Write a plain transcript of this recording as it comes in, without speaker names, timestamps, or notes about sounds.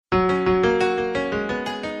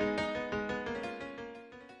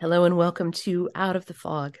Hello and welcome to Out of the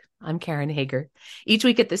Fog. I'm Karen Hager. Each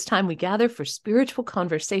week at this time, we gather for spiritual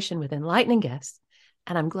conversation with enlightening guests,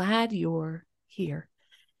 and I'm glad you're here.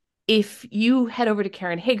 If you head over to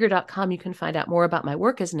KarenHager.com, you can find out more about my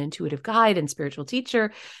work as an intuitive guide and spiritual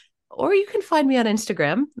teacher, or you can find me on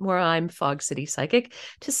Instagram, where I'm Fog City Psychic,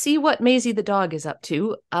 to see what Maisie the dog is up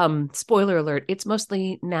to. Spoiler alert, it's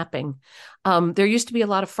mostly napping. There used to be a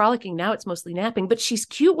lot of frolicking. Now it's mostly napping, but she's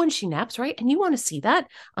cute when she naps, right? And you want to see that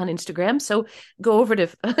on Instagram. So go over to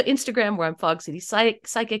Instagram, where I'm Fog City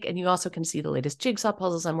Psychic, and you also can see the latest jigsaw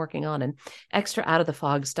puzzles I'm working on and extra Out of the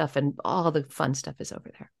Fog stuff, and all the fun stuff is over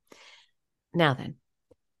there. Now then,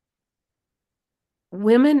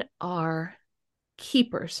 women are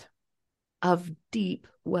keepers of deep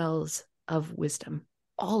wells of wisdom,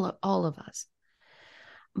 all of us.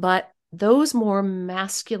 But those more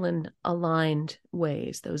masculine aligned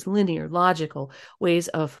ways, those linear, logical ways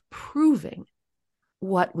of proving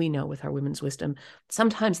what we know with our women's wisdom,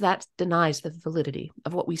 sometimes that denies the validity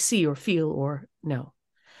of what we see or feel or know.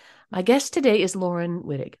 My guest today is Laurin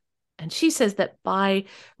Wittig, and she says that by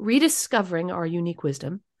rediscovering our unique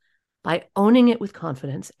wisdom, by owning it with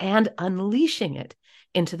confidence and unleashing it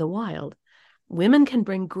into the wild, women can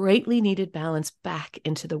bring greatly needed balance back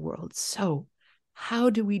into the world. So how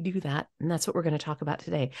do we do that? And that's what we're going to talk about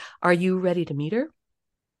today. Are you ready to meet her?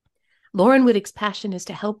 Laurin Wittig's passion is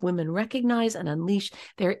to help women recognize and unleash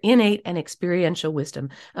their innate and experiential wisdom,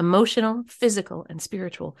 emotional, physical, and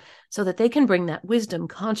spiritual, so that they can bring that wisdom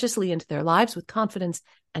consciously into their lives with confidence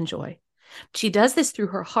and joy. She does this through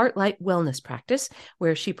her Heartlight Wellness practice,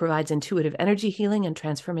 where she provides intuitive energy healing and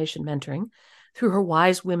transformation mentoring, through her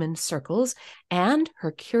Wise Women Circles, and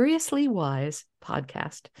her Curiously Wise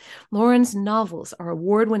podcast. Laurin's novels are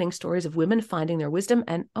award-winning stories of women finding their wisdom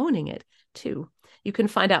and owning it, too. You can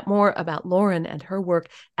find out more about Laurin and her work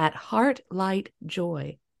at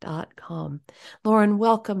heartlightjoy.com. Laurin,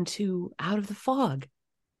 welcome to Out of the Fog.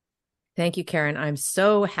 Thank you, Karen. I'm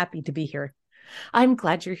so happy to be here. I'm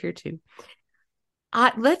glad you're here, too.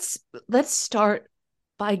 Let's start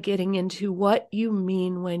by getting into what you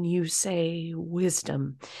mean when you say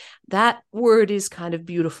wisdom. That word is kind of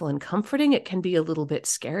beautiful and comforting. It can be a little bit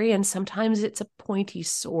scary, and sometimes it's a pointy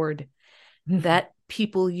sword that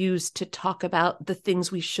people use to talk about the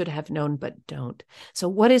things we should have known but don't. So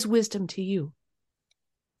what is wisdom to you?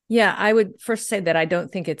 Yeah, I would first say that I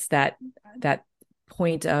don't think it's that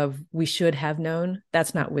point of we should have known.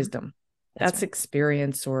 That's not wisdom. That's right.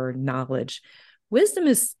 Experience or knowledge. Wisdom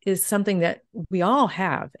is something that we all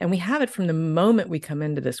have, and we have it from the moment we come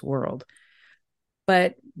into this world.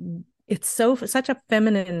 But it's such a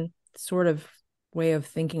feminine sort of way of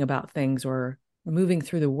thinking about things or moving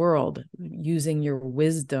through the world using your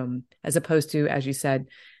wisdom, as opposed to, as you said,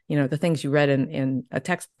 the things you read in a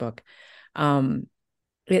textbook.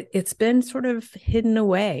 It's been sort of hidden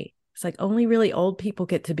away. It's like only really old people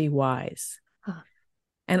get to be wise. Huh.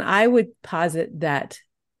 And I would posit that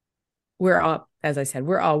we're all, as I said,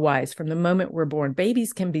 we're all wise from the moment we're born.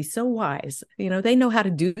 Babies can be so wise. They know how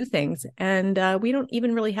to do things, and we don't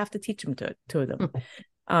even really have to teach them to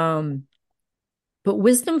them. But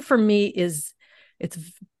wisdom for me it's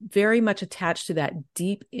very much attached to that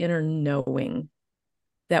deep inner knowing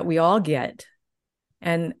that we all get.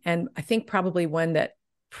 And I think probably one that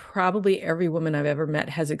probably every woman I've ever met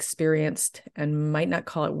has experienced, and might not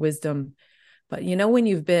call it wisdom, but when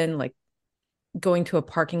you've been like going to a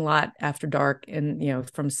parking lot after dark and,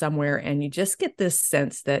 from somewhere, and you just get this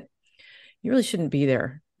sense that you really shouldn't be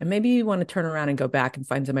there. And maybe you want to turn around and go back and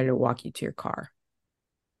find somebody to walk you to your car.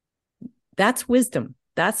 That's wisdom.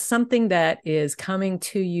 That's something that is coming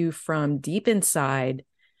to you from deep inside,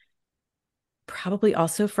 probably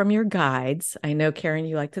also from your guides. I know, Karen,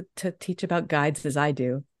 you like to teach about guides as I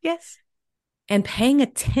do. Yes. And paying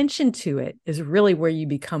attention to it is really where you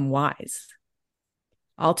become wise.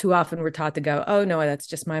 All too often we're taught to go, oh, no, that's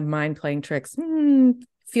just my mind playing tricks.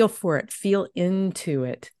 Feel for it. Feel into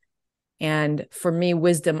it. And for me,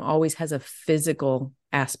 wisdom always has a physical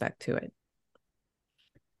aspect to it.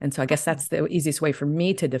 And so I guess that's the easiest way for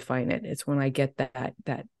me to define it. It's when I get that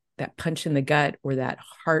punch in the gut or that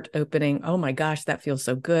heart opening. Oh my gosh, that feels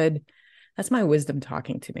so good. That's my wisdom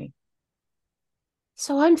talking to me.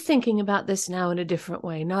 So I'm thinking about this now in a different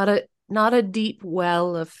way, not a deep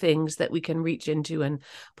well of things that we can reach into and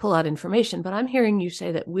pull out information, but I'm hearing you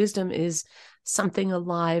say that wisdom is something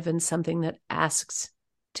alive and something that asks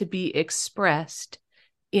to be expressed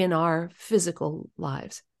in our physical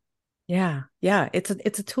lives. Yeah. It's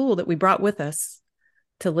a tool that we brought with us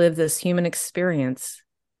to live this human experience.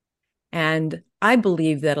 And I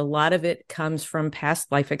believe that a lot of it comes from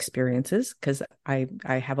past life experiences, because I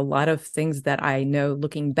have a lot of things that I know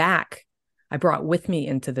looking back, I brought with me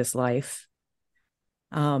into this life,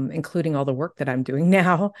 including all the work that I'm doing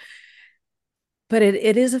now. But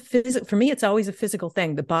it is a physical, for me, it's always a physical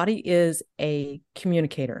thing. The body is a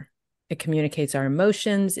communicator. It communicates our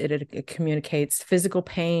emotions, it communicates physical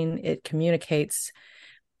pain, it communicates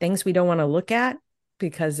things we don't want to look at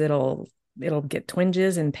because it'll get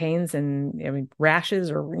twinges and pains and, I mean,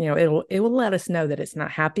 rashes, or it will let us know that it's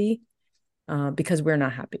not happy, because we're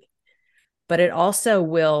not happy. But it also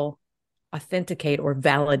will authenticate or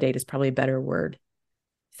validate, is probably a better word,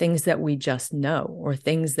 things that we just know, or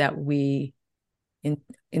things that we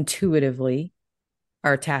intuitively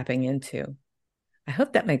are tapping into. I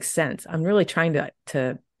hope that makes sense. I'm really trying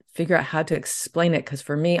to figure out how to explain it, because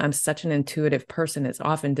for me, I'm such an intuitive person. It's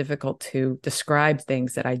often difficult to describe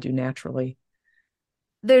things that I do naturally.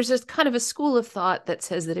 There's this kind of a school of thought that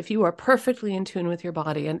says that if you are perfectly in tune with your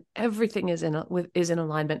body and everything is in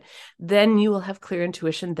alignment, then you will have clear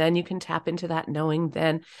intuition. Then you can tap into that knowing.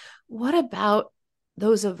 Then, what about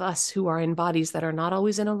those of us who are in bodies that are not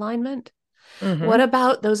always in alignment? What Mm-hmm.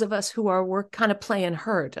 about those of us who are kind of playing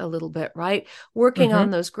hurt a little bit, right? Working on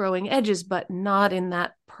Mm-hmm. those growing edges, but not in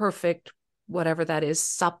that perfect, whatever that is,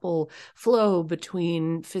 supple flow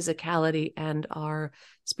between physicality and our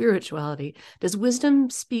spirituality. Does wisdom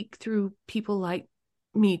speak through people like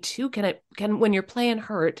me too? Can when you're playing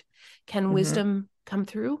hurt, can Mm-hmm. wisdom come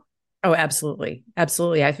through? Oh, absolutely.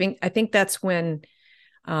 Absolutely. I think that's when,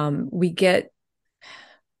 we get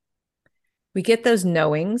those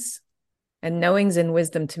knowings, and knowings and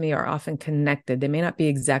wisdom to me are often connected. They may not be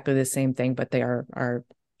exactly the same thing, but they are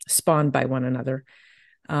spawned by one another.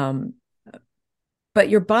 Um, but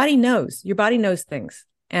your body knows things,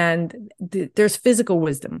 and there's physical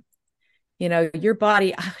wisdom. Your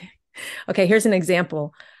body. Okay, here's an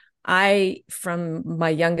example. I, from my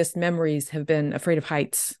youngest memories, have been afraid of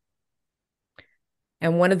heights.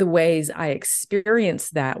 And one of the ways I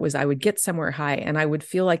experienced that was I would get somewhere high and I would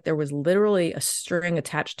feel like there was literally a string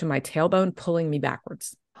attached to my tailbone pulling me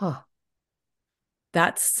backwards. Huh.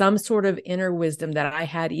 That's some sort of inner wisdom that I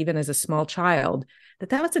had even as a small child,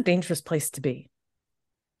 that was a dangerous place to be.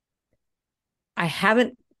 I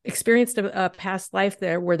haven't experienced a past life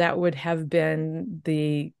there where that would have been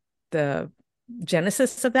the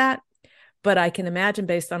genesis of that. But I can imagine,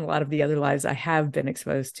 based on a lot of the other lives I have been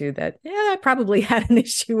exposed to, that I probably had an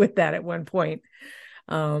issue with that at one point.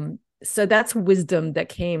 So that's wisdom that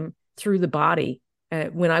came through the body,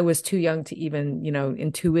 when I was too young to even,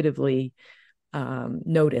 intuitively,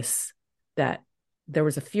 notice that there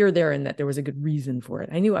was a fear there and that there was a good reason for it.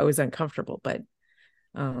 I knew I was uncomfortable, but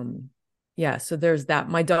um, yeah. So there's that.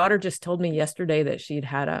 My daughter just told me yesterday that she'd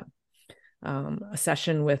had a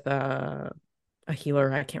session with a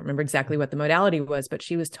healer. I can't remember exactly what the modality was, but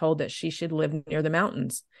she was told that she should live near the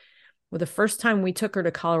mountains. Well, the first time we took her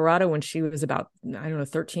to Colorado when she was about, I don't know,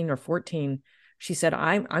 13 or 14, she said,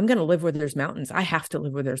 I'm going to live where there's mountains. I have to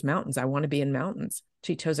live where there's mountains. I want to be in mountains.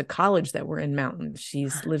 She chose a college that were in mountains. She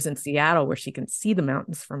lives in Seattle, where she can see the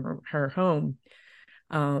mountains from her home.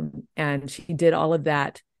 And she did all of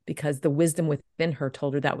that because the wisdom within her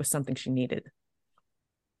told her that was something she needed.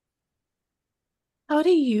 How do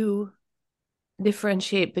you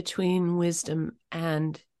differentiate between wisdom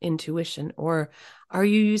and intuition, or are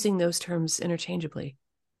you using those terms interchangeably?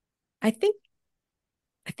 I think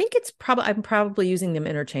I think I'm probably using them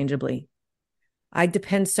interchangeably. I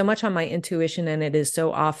depend so much on my intuition, and it is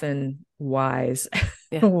so often wise,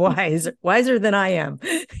 Yeah. wiser than I am.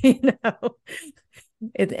 you know,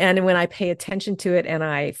 and when I pay attention to it and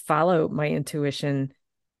I follow my intuition,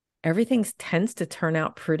 everything tends to turn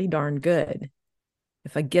out pretty darn good.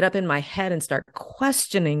 If I get up in my head and start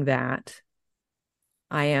questioning that,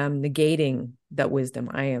 I am negating that wisdom.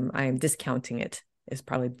 I am discounting it, is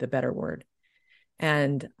probably the better word.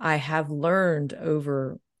 And I have learned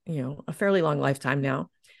over, a fairly long lifetime now,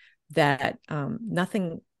 that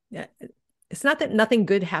nothing, it's not that nothing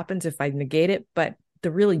good happens if I negate it, but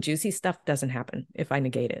the really juicy stuff doesn't happen if I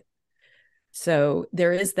negate it. So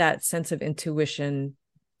there is that sense of intuition.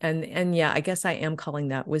 And yeah, I guess I am calling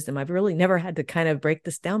that wisdom. I've really never had to kind of break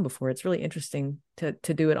this down before. It's really interesting to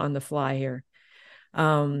do it on the fly here.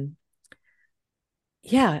 Um,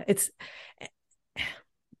 yeah,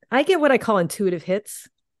 I get what I call intuitive hits.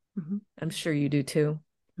 Mm-hmm. I'm sure you do too.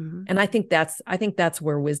 Mm-hmm. And I think that's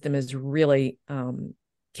where wisdom is really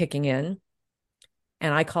kicking in.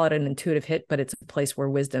 And I call it an intuitive hit, but it's a place where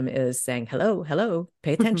wisdom is saying, hello, hello,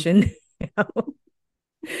 pay attention. you know?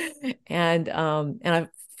 And I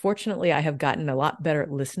fortunately, I have gotten a lot better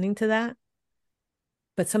at listening to that.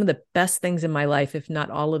 But some of the best things in my life, if not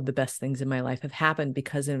all of the best things in my life, have happened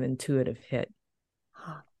because of an intuitive hit.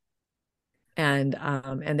 And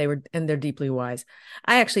they're deeply wise.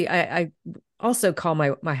 I also call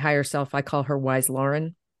my higher self, I call her wise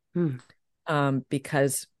Laurin. Hmm.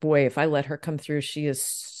 Because boy, if I let her come through, she is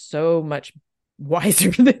so much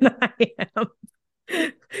wiser than I am.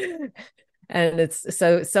 And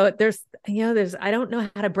so there's I don't know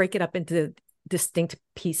how to break it up into distinct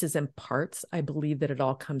pieces and parts. I believe that it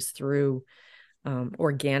all comes through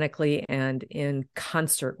organically and in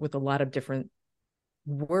concert with a lot of different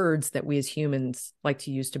words that we as humans like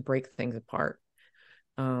to use to break things apart.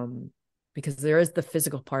 Because there is the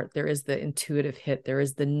physical part, there is the intuitive hit, there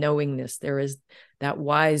is the knowingness, there is that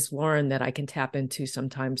wise Laurin that I can tap into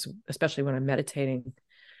sometimes, especially when I'm meditating.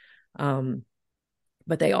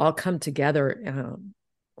 But they all come together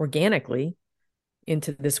organically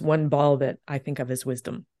into this one ball that I think of as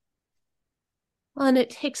wisdom. Well, and it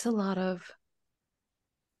takes a lot of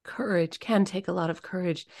courage, can take a lot of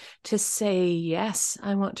courage to say, yes,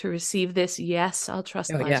 I want to receive this. Yes, I'll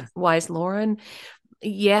trust Oh yeah. wise Laurin.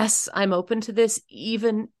 Yes, I'm open to this,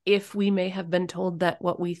 even if we may have been told that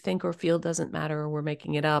what we think or feel doesn't matter, or we're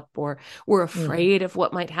making it up, or we're Mm-hmm. afraid of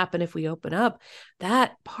what might happen if we open up.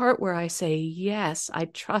 That part where I say, yes, I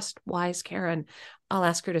trust wise Karen, I'll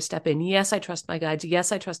ask her to step in. Yes, I trust my guides.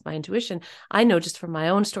 Yes, I trust my intuition. I know just from my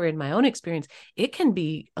own story and my own experience, it can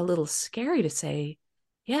be a little scary to say,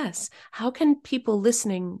 yes. How can people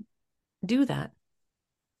listening do that?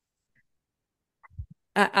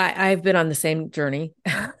 I've been on the same journey.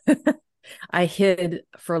 I hid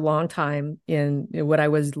for a long time in what I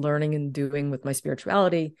was learning and doing with my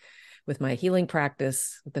spirituality, with my healing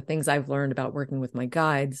practice, with the things I've learned about working with my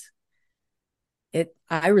guides.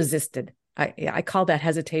 I resisted. I call that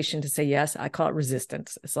hesitation to say yes. I call it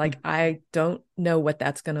resistance. It's like I don't know what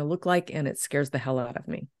that's going to look like, and it scares the hell out of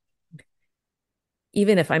me.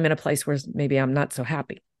 Even if I'm in a place where maybe I'm not so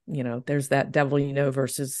happy, there's that devil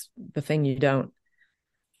versus the thing you don't.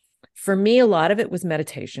 For me, a lot of it was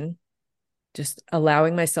meditation, just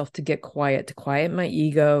allowing myself to get quiet, to quiet my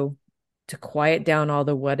ego, to quiet down all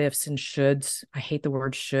the what ifs and shoulds. I hate the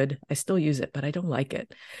word should. I still use it, but I don't like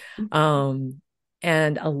it. Um,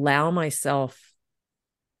 and allow myself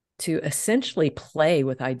to essentially play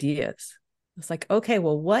with ideas. It's like, okay,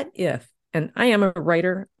 well, what if? And I am a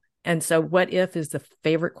writer. And so, what if is the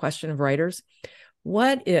favorite question of writers.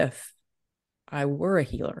 What if I were a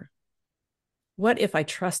healer? What if I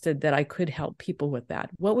trusted that I could help people with that?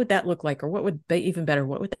 What would that look like? Or what would be even better?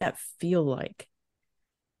 What would that feel like?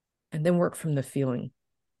 And then work from the feeling.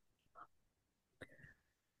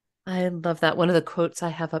 I love that. One of the quotes I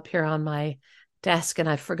have up here on my desk, and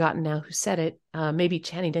I've forgotten now who said it. Maybe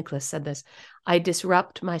Channy Nicholas said this. I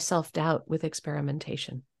disrupt my self-doubt with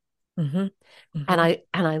experimentation. Mm-hmm. And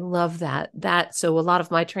Mm-hmm. I love that. So a lot of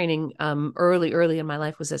my training early in my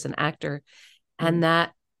life was as an actor. And Mm.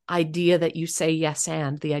 that idea that you say yes,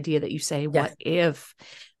 and the idea that you say what Yes. if,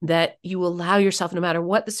 that you allow yourself, no matter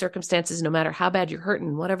what the circumstances, no matter how bad you're hurting,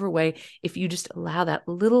 in whatever way, if you just allow that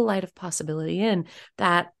little light of possibility in,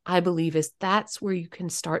 that I believe that's where you can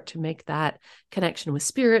start to make that connection with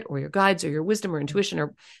spirit or your guides or your wisdom or intuition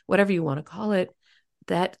or whatever you want to call it,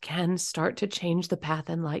 that can start to change the path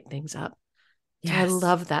and light things up. So I Yes.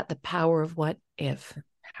 love that, the power of what if.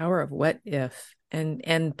 Power of what if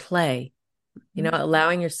and play,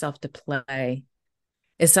 allowing yourself to play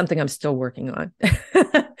is something I'm still working on,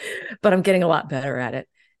 but I'm getting a lot better at it.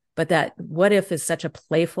 But that what if is such a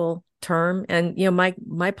playful term. And, my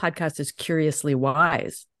podcast is Curiously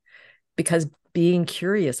Wise, because being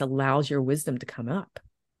curious allows your wisdom to come up.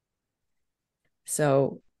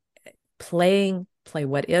 So play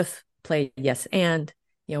what if, play yes. And,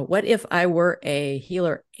 what if I were a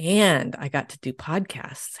healer and I got to do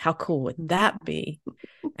podcasts? How cool would that be?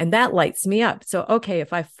 And that lights me up. So, okay,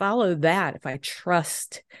 if I follow that, if I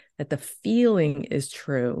trust that the feeling is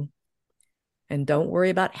true and don't worry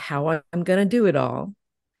about how I'm going to do it all,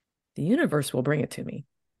 the universe will bring it to me.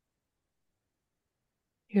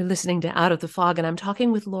 You're listening to Out of the Fog, and I'm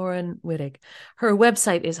talking with Laurin Wittig. Her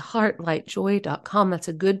website is heartlightjoy.com. That's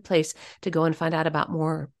a good place to go and find out about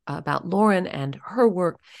more about Laurin and her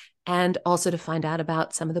work, and also to find out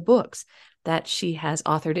about some of the books that she has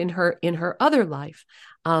authored in her other life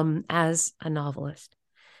as a novelist.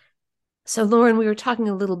 So, Laurin, we were talking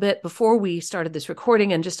a little bit before we started this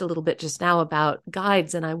recording, and just a little bit just now about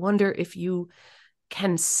guides, and I wonder if you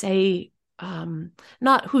can say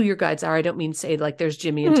not who your guides are. I don't mean say like there's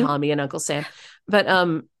Jimmy and Mm-hmm. Tommy and Uncle Sam,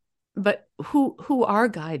 but who are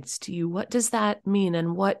guides to you? What does that mean,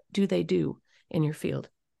 and what do they do in your field?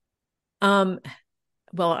 Um,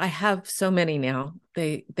 Well, I have so many now.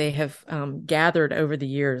 They have gathered over the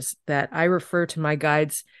years that I refer to my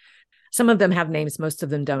guides. Some of them have names, most of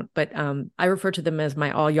them don't, but I refer to them as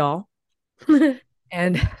my all y'all.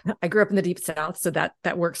 And I grew up in the deep South, so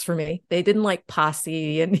that works for me. They didn't like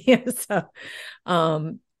posse, and yeah, so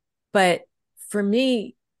um, but for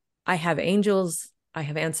me, I have angels, I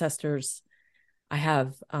have ancestors, I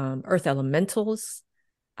have earth elementals,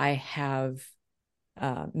 I have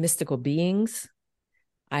mystical beings,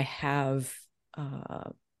 I have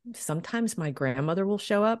uh, sometimes my grandmother will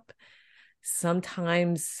show up.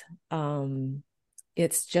 Sometimes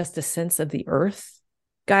it's just a sense of the earth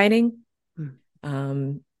guiding. Mm.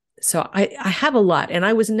 Um, so I have a lot, and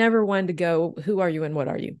I was never one to go, who are you and what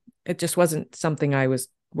are you? It just wasn't something I was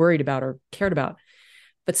worried about or cared about.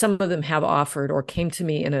 But some of them have offered or came to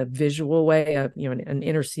me in a visual way, an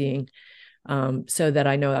inner seeing, so that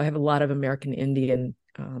I know I have a lot of American Indian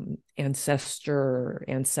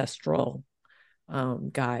ancestral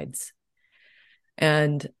guides.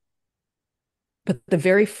 And but the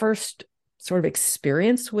very first sort of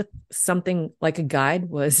experience with something like a guide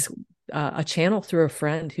was a channel through a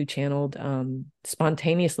friend who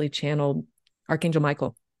spontaneously channeled Archangel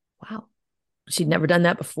Michael. Wow. She'd never done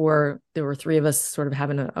that before. There were three of us sort of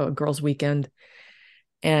having a girls' weekend.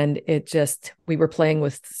 And we were playing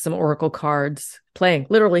with some oracle cards, playing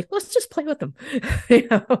literally, let's just play with them, you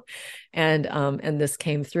know. And this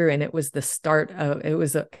came through, and it was the start of it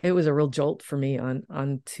was a real jolt for me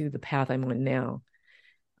onto the path I'm on now.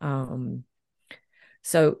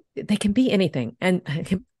 So they can be anything. And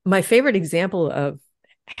my favorite example of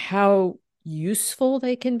how useful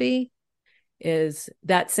they can be is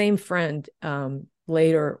that same friend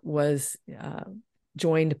later was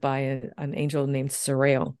joined by an angel named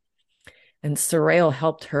Sarail. And Sarail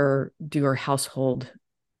helped her do her household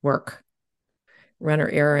work, run her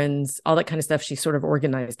errands, all that kind of stuff. She sort of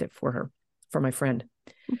organized it for my friend.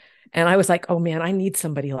 And I was like, oh man, I need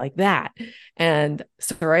somebody like that. And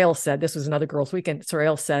Sarail said, this was another girls' weekend.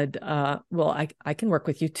 Sarail said, well, I can work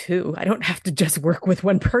with you too. I don't have to just work with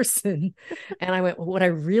one person. And I went, well, what I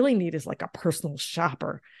really need is like a personal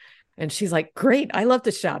shopper. And she's like, great, I love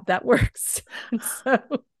to shop. That works. And so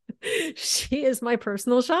she is my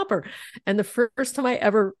personal shopper. And the first time I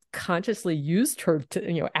ever consciously used her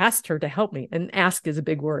asked her to help me, and ask is a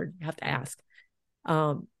big word. You have to ask.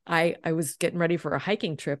 I was getting ready for a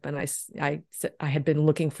hiking trip, and I had been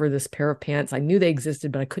looking for this pair of pants. I knew they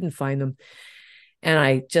existed, but I couldn't find them. And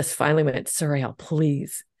I just finally went, Sarail,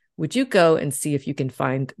 please, would you go and see if you can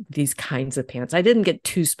find these kinds of pants? I didn't get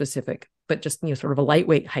too specific, but just, sort of a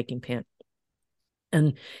lightweight hiking pant.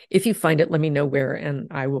 And if you find it, let me know where, and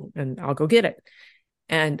I'll go get it.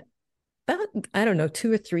 And about, I don't know,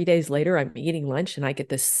 2 or 3 days later, I'm eating lunch, and I get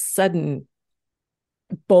this sudden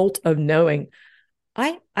bolt of knowing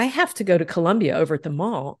I have to go to Columbia over at the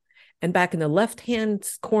mall, and back in the left-hand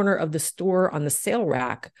corner of the store on the sale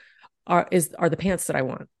rack are the pants that I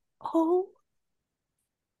want. Oh,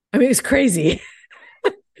 I mean, it's crazy.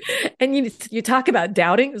 And you talk about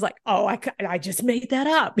doubting. It's like, oh, I just made that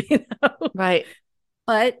up, right.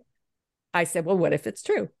 But I said, well, what if it's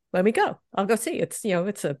true? Let me go. I'll go see. It's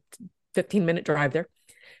a 15-minute drive there.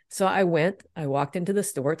 So I walked into the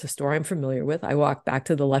store. It's a store I'm familiar with. I walked back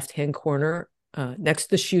to the left-hand corner next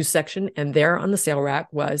to the shoes section, and there on the sale rack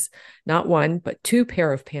was not one, but 2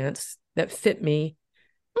 pair of pants that fit me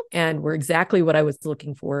and were exactly what I was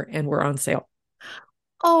looking for, and were on sale.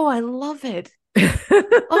 Oh, I love it.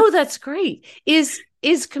 Oh, that's great. Is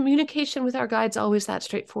communication with our guides always that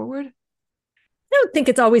straightforward? I don't think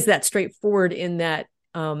it's always that straightforward, in that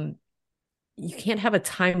you can't have a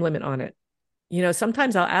time limit on it.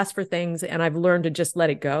 Sometimes I'll ask for things, and I've learned to just let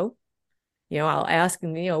it go. I'll ask,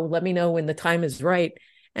 and, let me know when the time is right.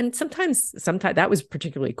 And sometimes that was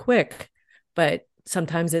particularly quick, but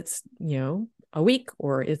sometimes it's, a week,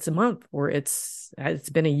 or it's a month, or it's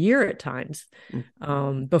been a year at times,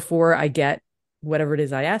 before I get whatever it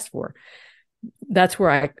is I asked for. That's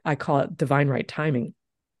where I call it divine right timing.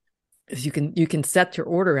 Is you can set your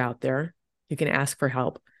order out there, you can ask for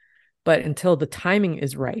help, but until the timing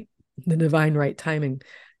is right, the divine right timing,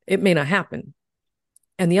 it may not happen.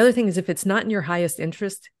 And the other thing is, if it's not in your highest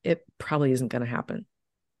interest, it probably isn't going to happen.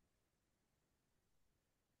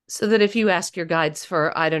 So that if you ask your guides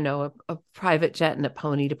for, I don't know, a private jet and a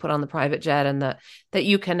pony to put on the private jet, and that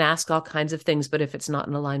you can ask all kinds of things, but if it's not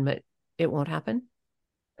in alignment, it won't happen.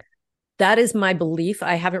 That is my belief.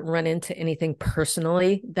 I haven't run into anything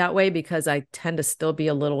personally that way, because I tend to still be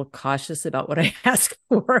a little cautious about what I ask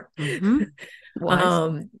for. Mm-hmm.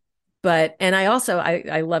 but and I also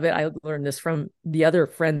I love it. I learned this from the other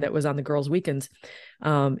friend that was on the girls' weekends,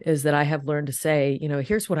 is that I have learned to say,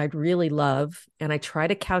 here's what I'd really love, and I try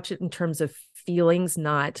to couch it in terms of feelings,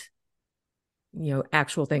 not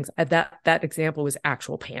actual things. That example was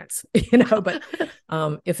actual pants, but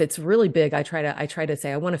if it's really big, I try to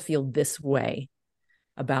say I want to feel this way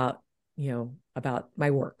about about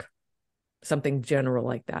my work, something general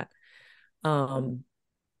like that. um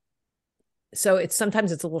so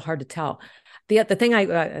sometimes it's a little hard to tell. The thing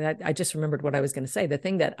I just remembered what I was going to say. The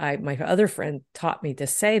thing that my other friend taught me to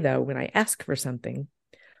say, though, when I ask for something,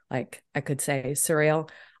 like I could say, Surreal,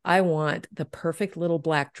 I want the perfect little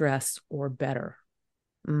black dress or better.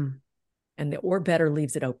 Mm. And the or better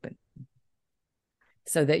leaves it open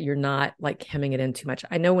so that you're not like hemming it in too much.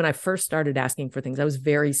 I know when I first started asking for things, I was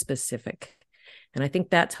very specific. And I think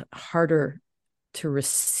that's harder to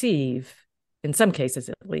receive in some cases,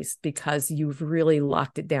 at least, because you've really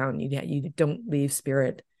locked it down. You don't leave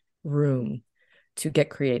spirit room to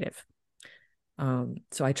get creative.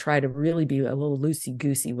 So I try to really be a little loosey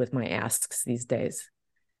goosey with my asks these days.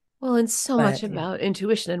 Well, and so much But yeah. about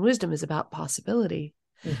intuition and wisdom is about possibility.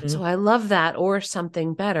 So Mm-hmm. I love that, or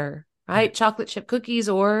something better, Yeah. right? Chocolate chip cookies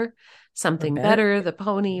or Or something better. better, the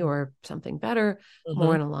pony, or something better,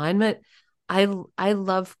 more in Mm-hmm. alignment. I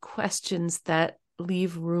love questions that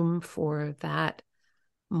leave room for that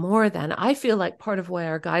more than. I feel like part of why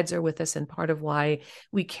our guides are with us and part of why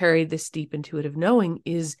we carry this deep intuitive knowing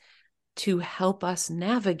is to help us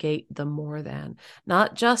navigate the more than,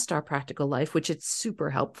 not just our practical life, which it's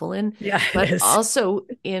super helpful in, Yeah, it but is. also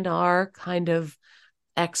in our kind of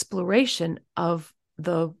exploration of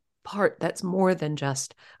the part that's more than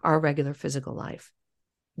just our regular physical life.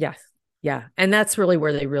 Yes. Yeah. And that's really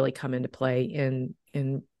where they really come into play in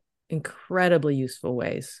incredibly useful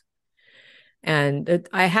ways. And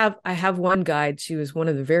I have one guide. She was one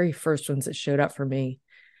of the very first ones that showed up for me.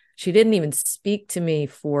 She didn't even speak to me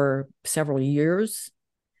for several years,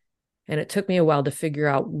 and it took me a while to figure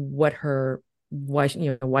out why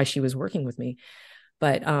she was working with me.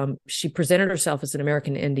 But she presented herself as an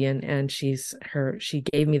American Indian, and she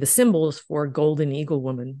gave me the symbols for golden eagle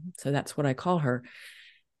woman. So that's what I call her.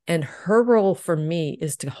 And her role for me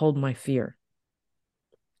is to hold my fear.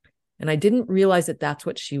 And I didn't realize that that's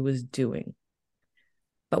what she was doing.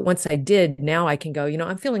 But once I did, now I can go,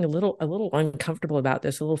 I'm feeling a little uncomfortable about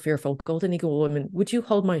this, a little fearful. Golden eagle woman, would you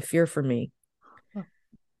hold my fear for me?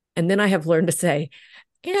 And then I have learned to say,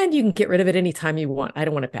 and you can get rid of it anytime you want. I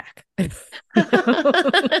don't want it back.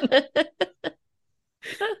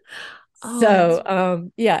 Oh, that's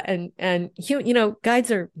So yeah, and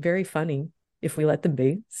guides are very funny if we let them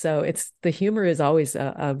be. So it's the humor is always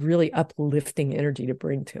a really uplifting energy to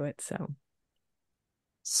bring to it. So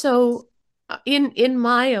so in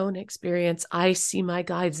my own experience, I see my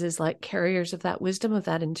guides as like carriers of that wisdom, of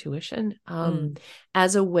that intuition, mm,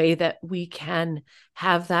 as a way that we can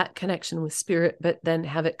have that connection with spirit, but then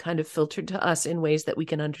have it kind of filtered to us in ways that we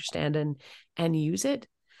can understand and use it.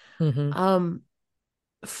 mm-hmm. um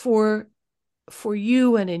for for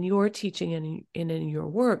you and in your teaching and in your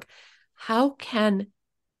work, how can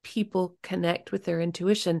people connect with their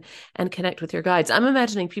intuition and connect with your guides? I'm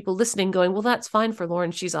imagining people listening going, well, that's fine for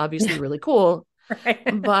Laurin. She's obviously Yeah, really cool,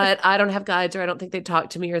 right. but I don't have guides, or I don't think they'd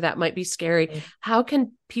talk to me, or that might be scary. How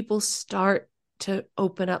can people start to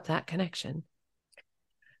open up that connection?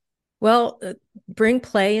 Well, bring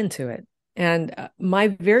play into it. And my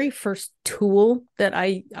very first tool that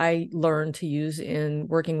I learned to use in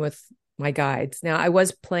working with my guides. Now, I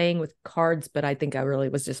was playing with cards, but I think I really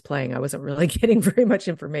was just playing. I wasn't really getting very much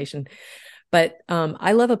information. But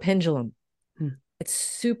I love a pendulum. Hmm. It's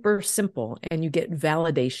super simple, and you get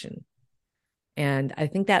validation. And I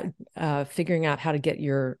think that figuring out how to get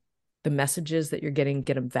the messages that you're getting,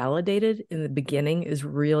 get them validated in the beginning is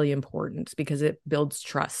really important because it builds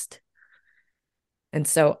trust. And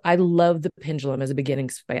so I love the pendulum as a beginning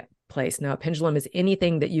place. Now, a pendulum is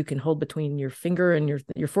anything that you can hold between your finger and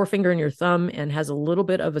your forefinger and your thumb, and has a little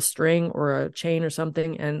bit of a string or a chain or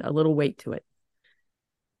something and a little weight to it.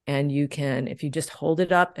 And you can, if you just hold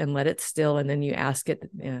it up and let it still, and then you ask it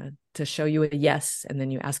to show you a yes, and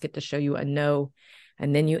then you ask it to show you a no,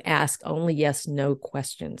 and then you ask only yes, no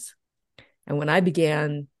questions. And when I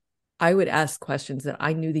began, I would ask questions that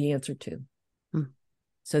I knew the answer to, Hmm.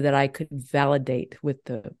 so that I could validate with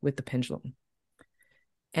the pendulum.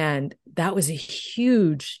 And that was a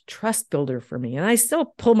huge trust builder for me. And I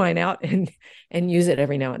still pull mine out and use it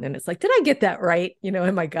every now and then. It's like, did I get that right?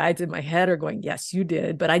 And my guides in my head are going, yes, you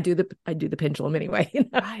did. But I do the pendulum anyway.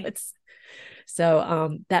 Right. It's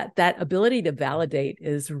so that ability to validate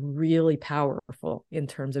is really powerful in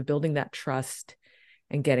terms of building that trust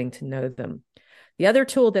and getting to know them. The other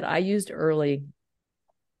tool that I used early,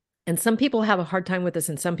 and some people have a hard time with this,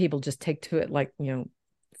 and some people just take to it like,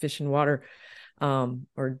 fish in water,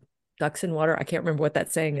 or ducks in water. I can't remember what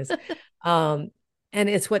that saying is. And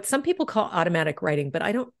it's what some people call automatic writing, but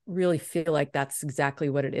I don't really feel like that's exactly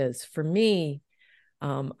what it is. For me,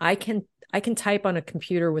 I can type on a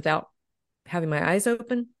computer without having my eyes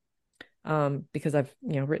open, because I've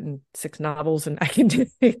written 6 novels and I can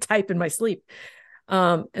type in my sleep.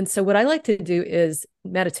 And so what I like to do is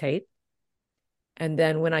meditate. And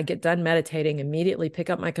then when I get done meditating, immediately pick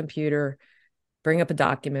up my computer, bring up a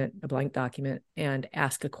blank document, and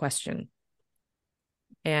ask a question.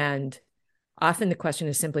 And often the question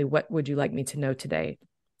is simply, what would you like me to know today?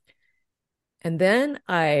 And then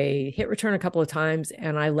I hit return a couple of times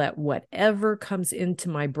and I let whatever comes into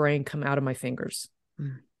my brain come out of my fingers.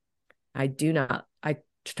 Mm. I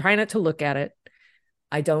try not to look at it.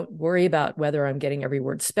 I don't worry about whether I'm getting every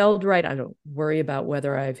word spelled right. I don't worry about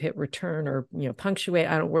whether I've hit return or, punctuate.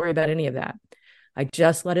 I don't worry about any of that. I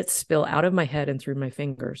just let it spill out of my head and through my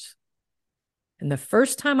fingers. And the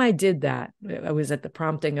first time I did that, I was at the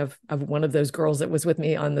prompting of one of those girls that was with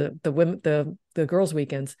me on the girls'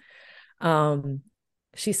 weekends.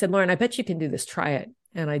 She said, "Laurin, I bet you can do this. Try it."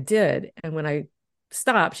 And I did. And when I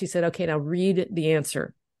stopped, she said, "Okay, now read the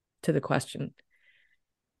answer to the question."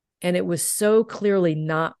 And it was so clearly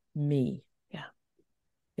not me. Yeah.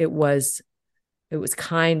 It was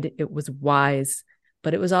kind, it was wise,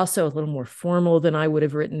 but it was also a little more formal than I would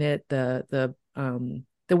have written it. The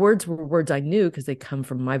words were words I knew because they come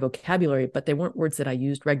from my vocabulary, but they weren't words that I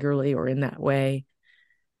used regularly or in that way.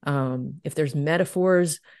 If there's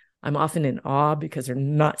metaphors, I'm often in awe because they're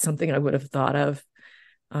not something I would have thought of.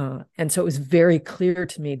 And so it was very clear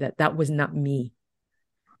to me that that was not me.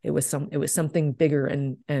 It was something bigger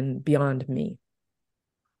and beyond me.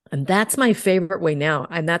 And that's my favorite way now.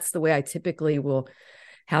 And that's the way I typically will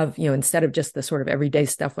have, instead of just the sort of everyday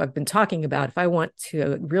stuff I've been talking about, if I want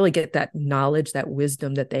to really get that knowledge, that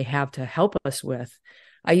wisdom that they have to help us with,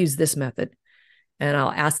 I use this method. And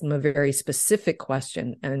I'll ask them a very specific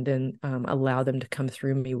question and then allow them to come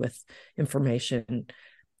through me with information,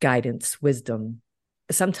 guidance, wisdom.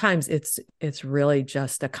 Sometimes it's really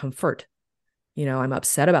just a comfort. I'm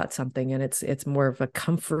upset about something, and it's more of a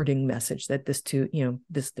comforting message that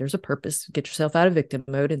there's a purpose. Get yourself out of victim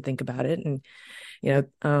mode and think about it. And,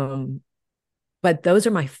 but those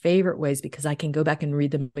are my favorite ways because I can go back and read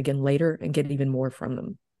them again later and get even more from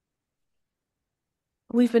them.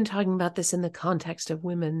 We've been talking about this in the context of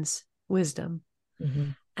women's wisdom. Mm-hmm.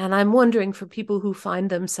 And I'm wondering, for people who find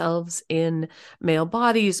themselves in male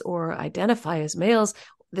bodies or identify as males,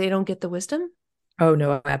 they don't get the wisdom? Oh,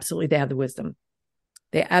 no, absolutely. They have the wisdom.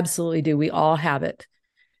 They absolutely do. We all have it.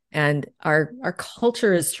 And our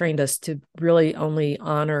culture has trained us to really only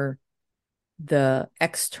honor the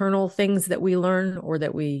external things that we learn or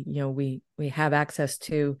that we have access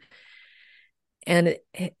to. And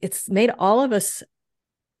it's made all of us,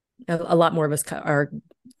 a lot more of us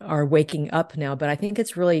are waking up now, but I think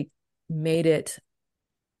it's really made it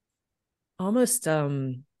almost,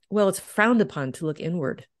 it's frowned upon to look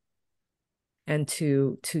inward and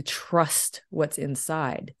to trust what's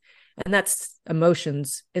inside. And that's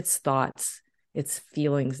emotions, it's thoughts, it's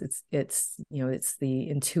feelings, it's the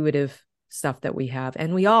intuitive stuff that we have.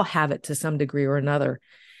 And we all have it to some degree or another.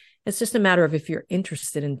 It's just a matter of if you're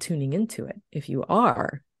interested in tuning into it. If you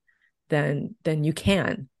are, then you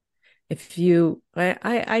can. If you,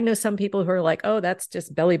 I know some people who are like, oh, that's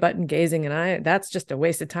just belly button gazing and that's just a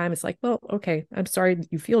waste of time. It's like, well, okay, I'm sorry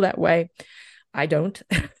you feel that way. I don't.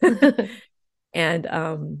 And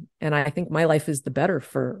I think my life is the better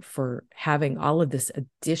for having all of this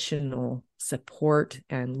additional support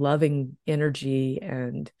and loving energy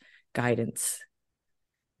and guidance.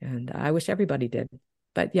 And I wish everybody did.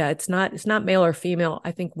 But yeah, it's not male or female.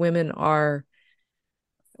 I think women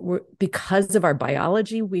because of our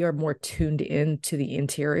biology, we are more tuned in to the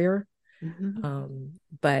interior. Mm-hmm.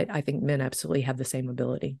 But I think men absolutely have the same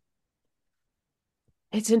ability.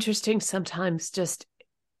 It's interesting sometimes, just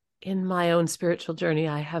in my own spiritual journey,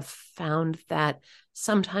 I have found that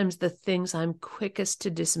sometimes the things I'm quickest to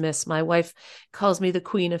dismiss, my wife calls me the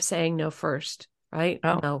queen of saying no first, right?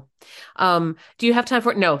 Oh. No. Do you have time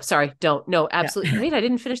for it? No, sorry, don't. No, absolutely. Yeah. Wait, I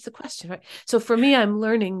didn't finish the question, right? So for me, I'm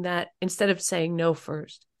learning that instead of saying no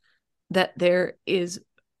first, that there is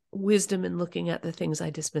wisdom in looking at the things I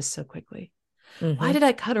dismiss so quickly. Mm-hmm. Why did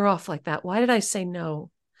I cut her off like that? Why did I say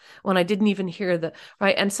no when I didn't even hear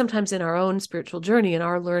right? And sometimes in our own spiritual journey and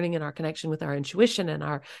our learning and our connection with our intuition and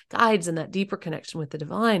our guides and that deeper connection with the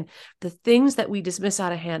divine, the things that we dismiss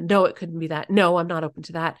out of hand, no, it couldn't be that. No, I'm not open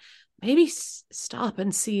to that. maybe stop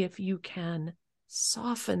and see if you can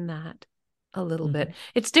soften that a little bit. Mhm.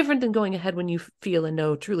 It's different than going ahead when you feel and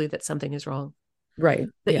know truly that something is wrong. Right.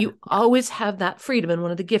 That Yeah. you always have that freedom. And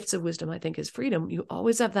one of the gifts of wisdom, I think, is freedom. You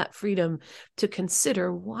always have that freedom to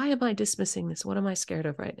consider, why am I dismissing this? What am I scared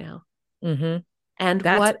of right now? Hmm. And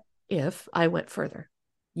That's, what if I went further?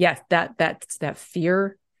 yes, that's that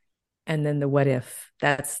fear. And then the what if.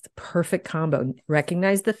 That's the perfect combo.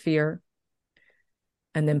 Recognize the fear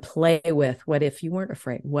and then play with what if you weren't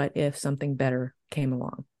afraid? What if something better came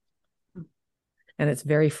along? And it's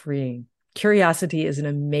very freeing. Curiosity is an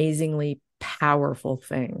amazingly powerful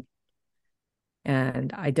thing.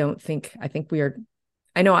 And I think we are,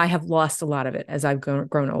 I know I have lost a lot of it as I've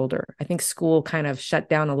grown older. I think school kind of shut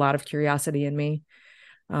down a lot of curiosity in me.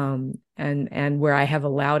 And where I have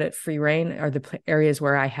allowed it free reign are the areas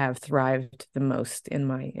where I have thrived the most in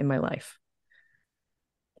my life.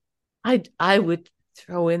 I would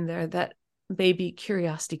throw in there that maybe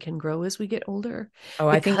curiosity can grow as we get older, Oh,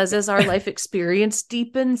 I think, because as our life experience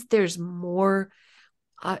deepens, there's more,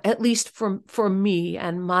 at least for me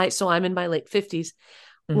and my, so I'm in my late 50s.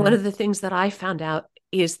 One mhm, of the things that I found out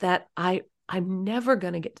is that I'm never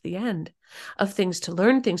going to get to the end of things to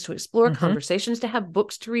learn, things to explore, mhm, conversations to have,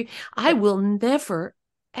 books to read. I yep, will never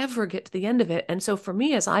ever get to the end of it. And so for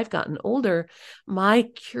me, as I've gotten older, my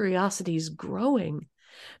curiosity is growing,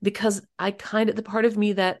 because I kind of, the part of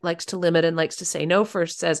me that likes to limit and likes to say no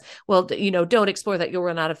first says, well, don't explore that. You'll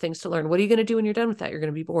run out of things to learn. What are you going to do when you're done with that? You're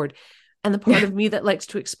going to be bored. And the part yeah, of me that likes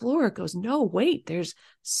to explore goes, no, wait, there's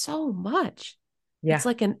so much. It's yeah,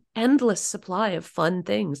 like an endless supply of fun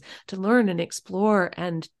things to learn and explore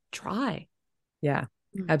and try. yeah,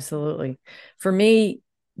 Mm. absolutely. For me,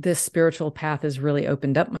 this spiritual path has really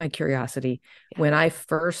opened up my curiosity. Yeah. When I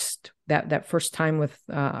first that first time with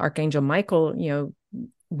Archangel Michael,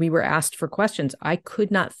 we were asked for questions. I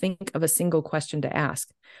could not think of a single question to ask.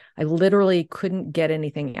 I literally couldn't get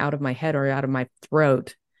anything out of my head or out of my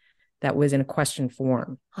throat that was in a question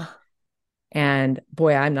form. Huh. And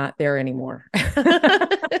boy, I'm not there anymore.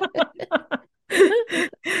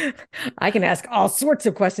 I can ask all sorts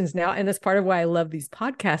of questions now. And that's part of why I love these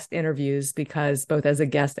podcast interviews, because both as a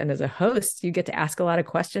guest and as a host, you get to ask a lot of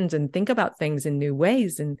questions and think about things in new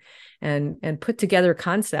ways and put together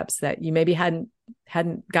concepts that you maybe hadn't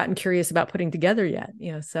gotten curious about putting together yet.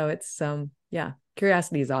 So it's yeah,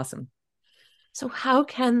 curiosity is awesome. So, how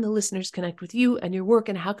can the listeners connect with you and your work,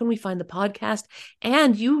 and how can we find the podcast?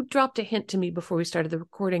 And you dropped a hint to me before we started the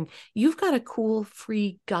recording. You've got a cool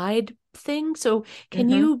free guide thing. So, can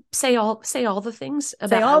Mm-hmm. you say all the things Say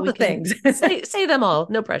about how all we the can things. say them all?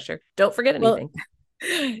 No pressure. Don't forget Well,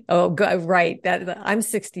 anything. oh, right. That I'm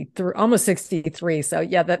 63, almost 63. So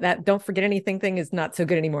yeah, that don't forget anything thing is not so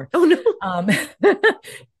good anymore. Oh no.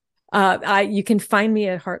 Um, you can find me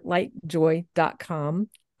at heartlightjoy.com,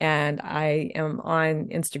 and I am on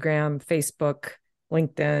Instagram, Facebook,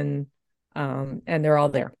 LinkedIn, and they're all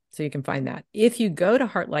there. So you can find that. If you go to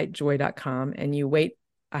heartlightjoy.com and you wait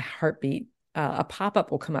a heartbeat, a pop-up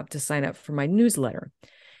will come up to sign up for my newsletter.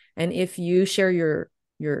 And if you share your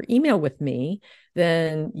email with me,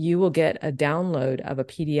 then you will get a download of a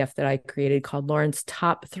PDF that I created called Laurin's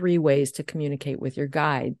Top 3 Ways to Communicate with Your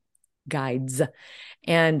Guides.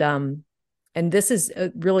 And this is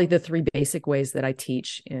really the 3 basic ways that I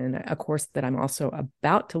teach in a course that I'm also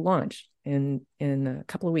about to launch in a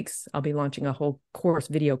couple of weeks. I'll be launching a whole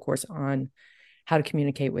video course on how to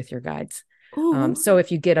communicate with your guides. Ooh. So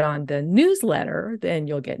if you get on the newsletter, then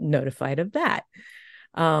you'll get notified of that.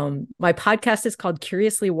 My podcast is called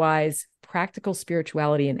Curiously Wise: Practical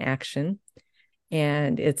Spirituality in Action,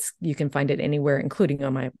 and you can find it anywhere, including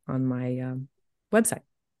on my website.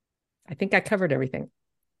 I think I covered everything.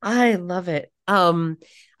 I love it.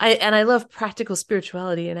 I love practical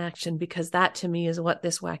spirituality in action, because that to me is what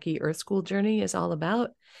this wacky Earth School journey is all about.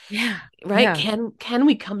 Yeah, Right? yeah. Can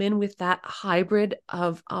we come in with that hybrid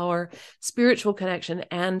of our spiritual connection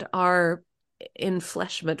and our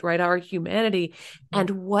enfleshment, right? Our humanity, Mhm. and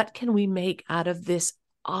what can we make out of this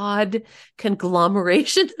odd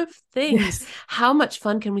conglomeration of things? Yes. How much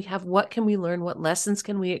fun can we have? What can we learn? What lessons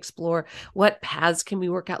can we explore? What paths can we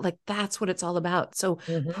work out? Like, that's what it's all about. So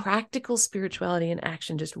Mhm. practical spirituality in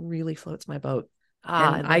action just really floats my boat.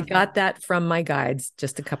 Ah, I And I love that. got that from my guides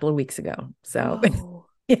just a couple of weeks ago. So Whoa,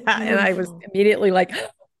 yeah, and I was beautiful. immediately like,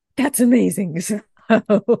 that's amazing. So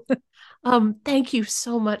Thank you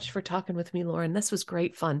so much for talking with me, Laurin. This was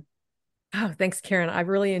great fun. oh, thanks, Karen. I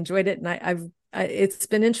really enjoyed it, and it's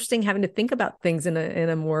been interesting having to think about things in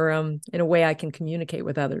a more in a way I can communicate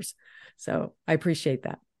with others. So I appreciate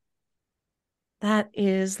that. That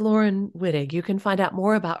is Laurin Wittig. You can find out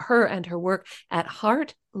more about her and her work at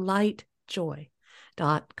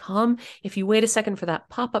heartlightjoy.com. If you wait a second for that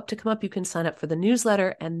pop-up to come up, you can sign up for the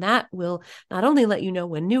newsletter, and that will not only let you know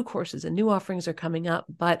when new courses and new offerings are coming up,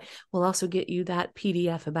 but will also get you that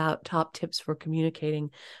PDF about top tips for communicating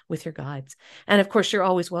with your guides. And of course, you're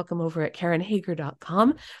always welcome over at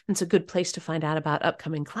KarenHager.com. It's a good place to find out about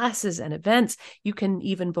upcoming classes and events. You can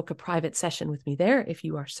even book a private session with me there if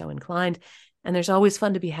you are so inclined. And there's always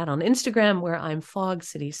fun to be had on Instagram, where I'm Fog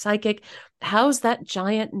City Psychic. How's that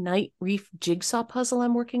giant night reef jigsaw puzzle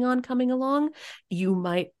I'm working on coming along? You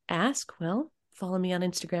might ask. Well, follow me on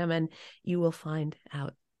Instagram and you will find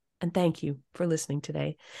out. And thank you for listening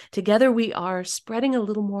today. Together we are spreading a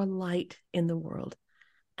little more light in the world.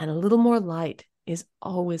 And a little more light is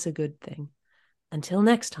always a good thing. Until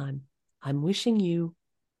next time, I'm wishing you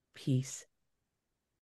peace.